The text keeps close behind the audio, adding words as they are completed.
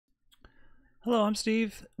Hello, I'm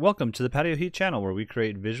Steve. Welcome to the Patio Heat channel, where we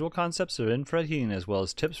create visual concepts of infrared heating as well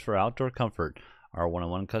as tips for outdoor comfort. Our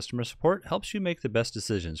one-on-one customer support helps you make the best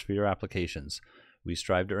decisions for your applications. We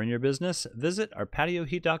strive to earn your business. Visit our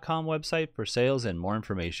patioheat.com website for sales and more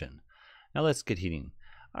information. Now let's get heating.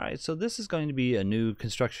 All right, so this is going to be a new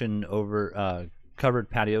construction covered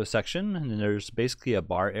patio section, and there's basically a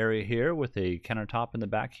bar area here with a countertop in the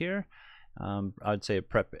back here. I'd say a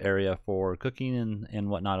prep area for cooking and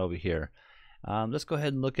whatnot over here. Let's go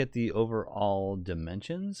ahead and look at the overall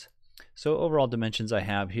dimensions. So overall dimensions I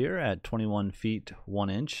have here at 21 feet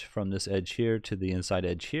 1 inch from this edge here to the inside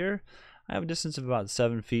edge here. I have a distance of about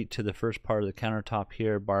 7 feet to the first part of the countertop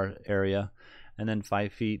here, bar area, and then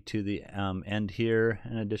 5 feet to the end here,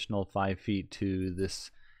 an additional 5 feet to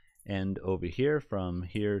this end over here, from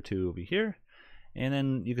here to over here. And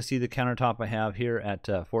then you can see the countertop I have here at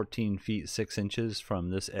 14 feet 6 inches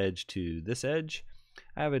from this edge to this edge.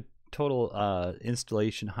 I have a total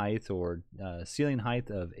installation height or ceiling height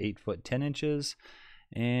of 8 foot 10 inches,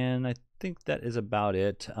 and I think that is about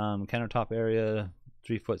it. Countertop area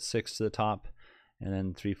 3 foot 6 to the top, and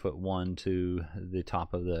then 3 foot 1 to the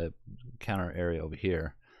top of the counter area over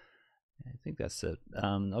here. I think that's it.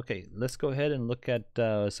 Okay, let's go ahead and look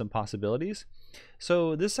at some possibilities.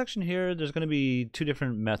 So this section here, there's going to be two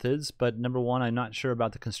different methods, but number one, I'm not sure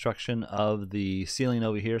about the construction of the ceiling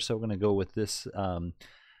over here, so we're going to go with this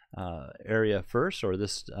area first, or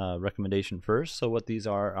this recommendation first. So what these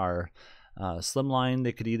are slimline.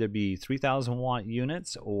 They could either be 3,000 watt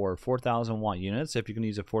units or 4,000 watt units. If you can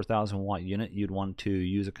use a 4,000 watt unit, you'd want to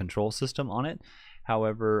use a control system on it.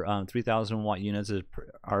 However, 3,000 watt units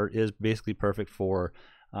is basically perfect for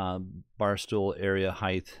bar stool area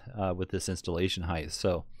height with this installation height.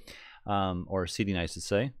 So or seating, I should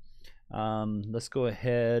say. Let's go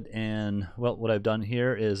ahead and, well, what I've done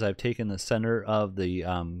here is I've taken the center of the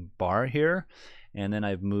bar here, and then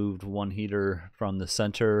I've moved one heater from the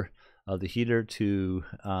center of the heater to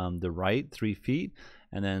the right 3 feet,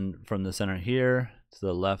 and then from the center here to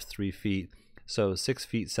the left 3 feet. So 6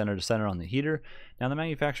 feet center to center on the heater. Now the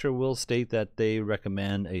manufacturer will state that they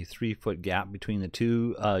recommend a 3 foot gap between the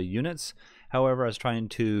two units. However, I was trying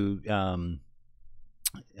to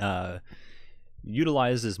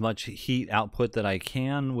utilize as much heat output that I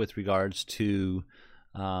can with regards to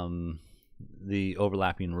the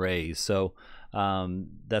overlapping rays. So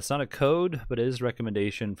that's not a code, but it is a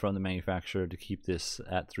recommendation from the manufacturer to keep this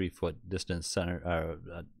at 3 foot distance center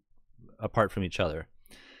apart from each other.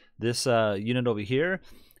 This unit over here,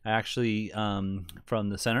 I actually from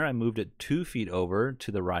the center I moved it 2 feet over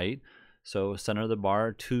to the right. So center of the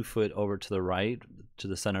bar 2 foot over to the right to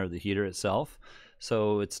the center of the heater itself.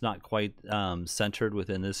 So it's not quite centered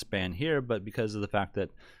within this span here, but because of the fact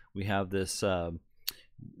that we have this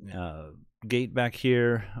gate back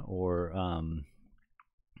here, or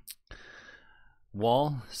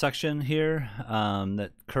wall section here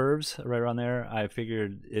that curves right around there, I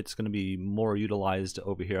figured it's going to be more utilized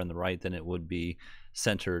over here on the right than it would be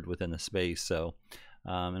centered within the space. So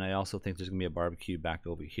and I also think there's gonna be a barbecue back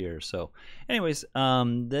over here. So anyways,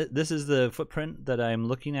 this is the footprint that I'm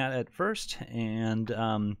looking at first.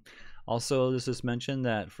 And also this is mentioned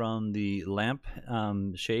that from the lamp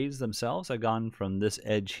shades themselves, I've gone from this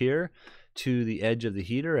edge here to the edge of the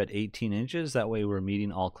heater at 18 inches. That way we're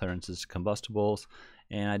meeting all clearances to combustibles.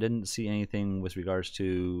 And I didn't see anything with regards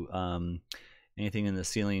to anything in the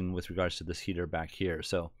ceiling with regards to this heater back here.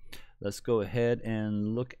 So let's go ahead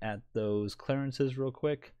and look at those clearances real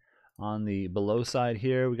quick. On the below side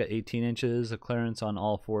here, we got 18 inches of clearance on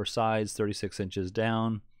all four sides, 36 inches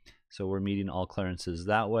down. So we're meeting all clearances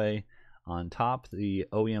that way. On top, the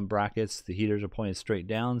OEM brackets, the heaters are pointed straight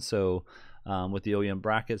down. So with the OEM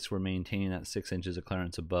brackets, we're maintaining that 6 inches of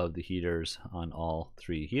clearance above the heaters on all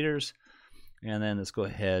three heaters. And then let's go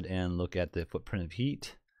ahead and look at the footprint of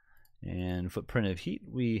heat. And footprint of heat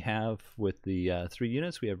we have with the 3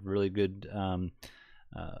 units, we have really good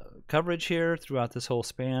coverage here throughout this whole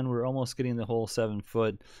span. We're almost getting the whole 7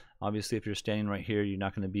 foot. Obviously, if you're standing right here, you're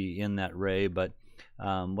not going to be in that ray, but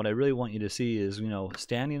what I really want you to see is, you know,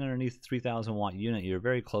 standing underneath the 3,000 watt unit, you're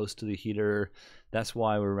very close to the heater. That's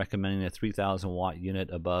why we're recommending a 3,000 watt unit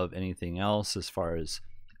above anything else as far as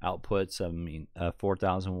outputs. I mean, a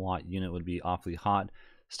 4,000 watt unit would be awfully hot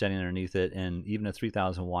standing underneath it, and even a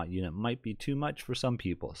 3,000 watt unit might be too much for some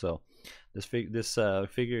people. So this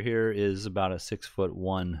figure here is about a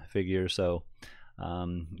 6'1" figure. So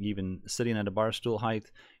even sitting at a bar stool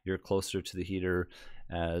height, you're closer to the heater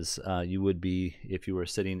as you would be if you were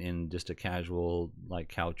sitting in just a casual like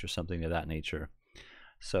couch or something of that nature.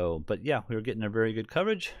 So, but yeah, we were getting a very good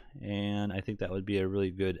coverage, and I think that would be a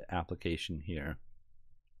really good application here.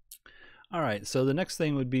 All right, so the next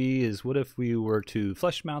thing would be is what if we were to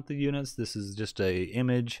flush mount the units? This is just a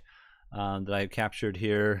image that I captured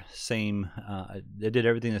here. Same, I did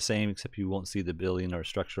everything the same except you won't see the building or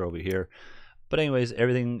structure over here. But anyways,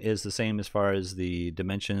 everything is the same as far as the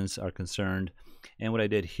dimensions are concerned. And what I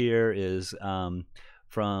did here is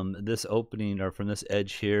from this opening or from this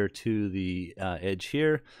edge here to the edge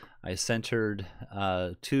here, I centered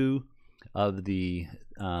 2 of the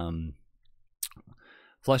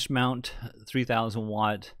flush mount 3000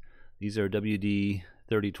 watt. These are WD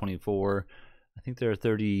 3024. I think they're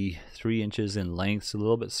 33 inches in length, so a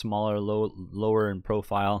little bit smaller, lower in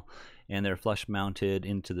profile, and they're flush mounted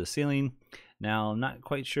into the ceiling. Now, I'm not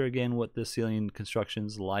quite sure again what the ceiling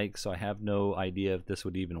construction's like, so I have no idea if this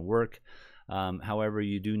would even work. However,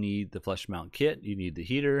 you do need the flush mount kit, you need the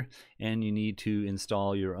heater, and you need to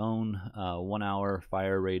install your own 1-hour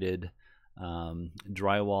fire rated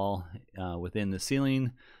drywall within the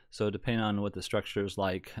ceiling. So depending on what the structure is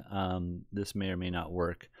like, this may or may not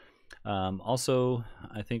work. Also,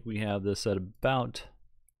 I think we have this at about,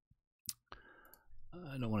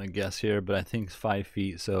 I don't want to guess here, but I think 5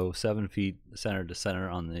 feet, so 7 feet center to center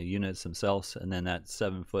on the units themselves, and then that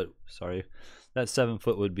 7 foot, that 7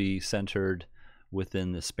 foot would be centered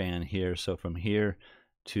within the span here. So from here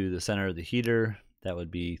to the center of the heater, that would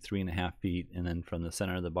be 3.5 feet, and then from the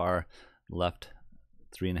center of the bar left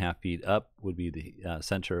 3.5 feet up would be the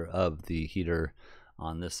center of the heater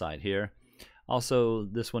on this side here. Also,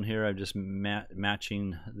 this one here, I'm just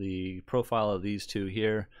matching the profile of these two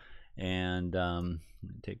here, and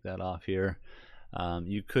take that off here.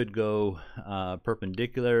 You could go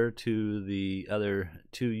perpendicular to the other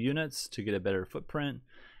 2 units to get a better footprint.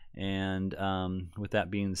 And with that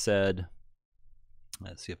being said,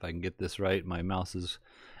 let's see if I can get this right. My mouse is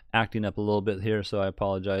acting up a little bit here, so I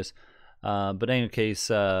apologize. But in any case,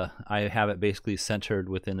 I have it basically centered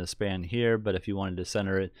within the span here, but if you wanted to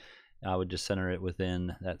center it, I would just center it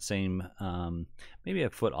within that same, maybe a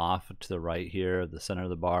foot off to the right here, the center of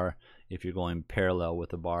the bar, if you're going parallel with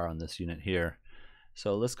the bar on this unit here.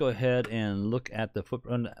 So let's go ahead and look at the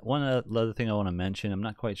footprint. One other thing I want to mention, I'm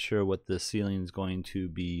not quite sure what the ceiling is going to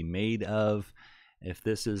be made of. If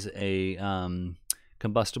this is a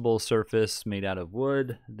combustible surface made out of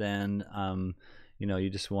wood, then you know, you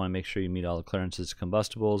just want to make sure you meet all the clearances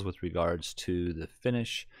combustibles with regards to the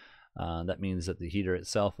finish. That means that the heater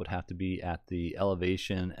itself would have to be at the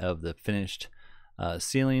elevation of the finished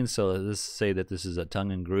ceiling. So let's say that this is a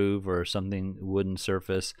tongue and groove or something wooden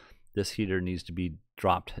surface. This heater needs to be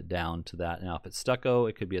dropped down to that. Now, if it's stucco,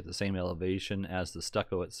 it could be at the same elevation as the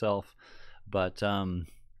stucco itself. But the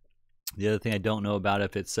other thing I don't know about,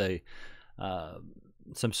 if it's a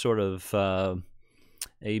some sort of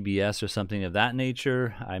ABS or something of that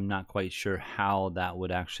nature, I'm not quite sure how that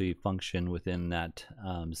would actually function within that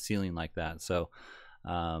ceiling like that. So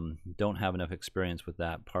don't have enough experience with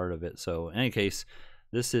that part of it. So in any case,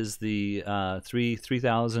 this is the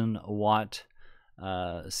 3000 watt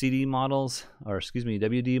CD models, or excuse me,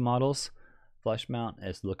 WD models, flush mount.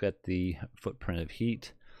 Let's look at the footprint of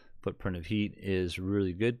heat. Footprint of heat is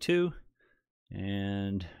really good too.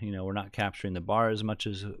 And you know, we're not capturing the bar as much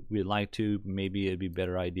as we'd like to. Maybe it'd be a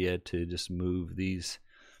better idea to just move these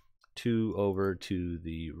 2 over to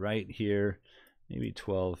the right here, maybe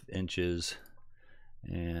 12 inches.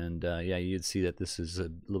 And yeah, you'd see that this is a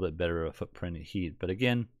little bit better of a footprint of heat. But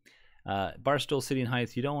again, bar stool sitting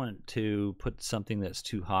height, you don't want to put something that's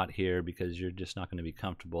too hot here, because you're just not going to be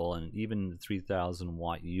comfortable. And even the 3000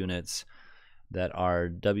 watt units that are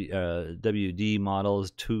WD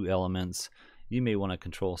models, 2 elements, you may want a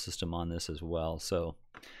control system on this as well. So,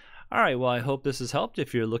 all right, well, I hope this has helped.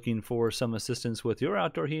 If you're looking for some assistance with your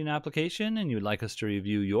outdoor heating application and you'd like us to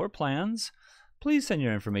review your plans, please send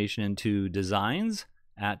your information into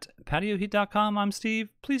designs@patioheat.com. I'm Steve.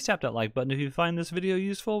 Please tap that like button if you find this video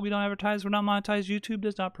useful. We don't advertise, we're not monetized. YouTube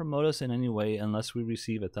does not promote us in any way unless we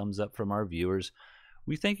receive a thumbs up from our viewers.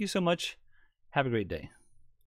 We thank you so much. Have a great day.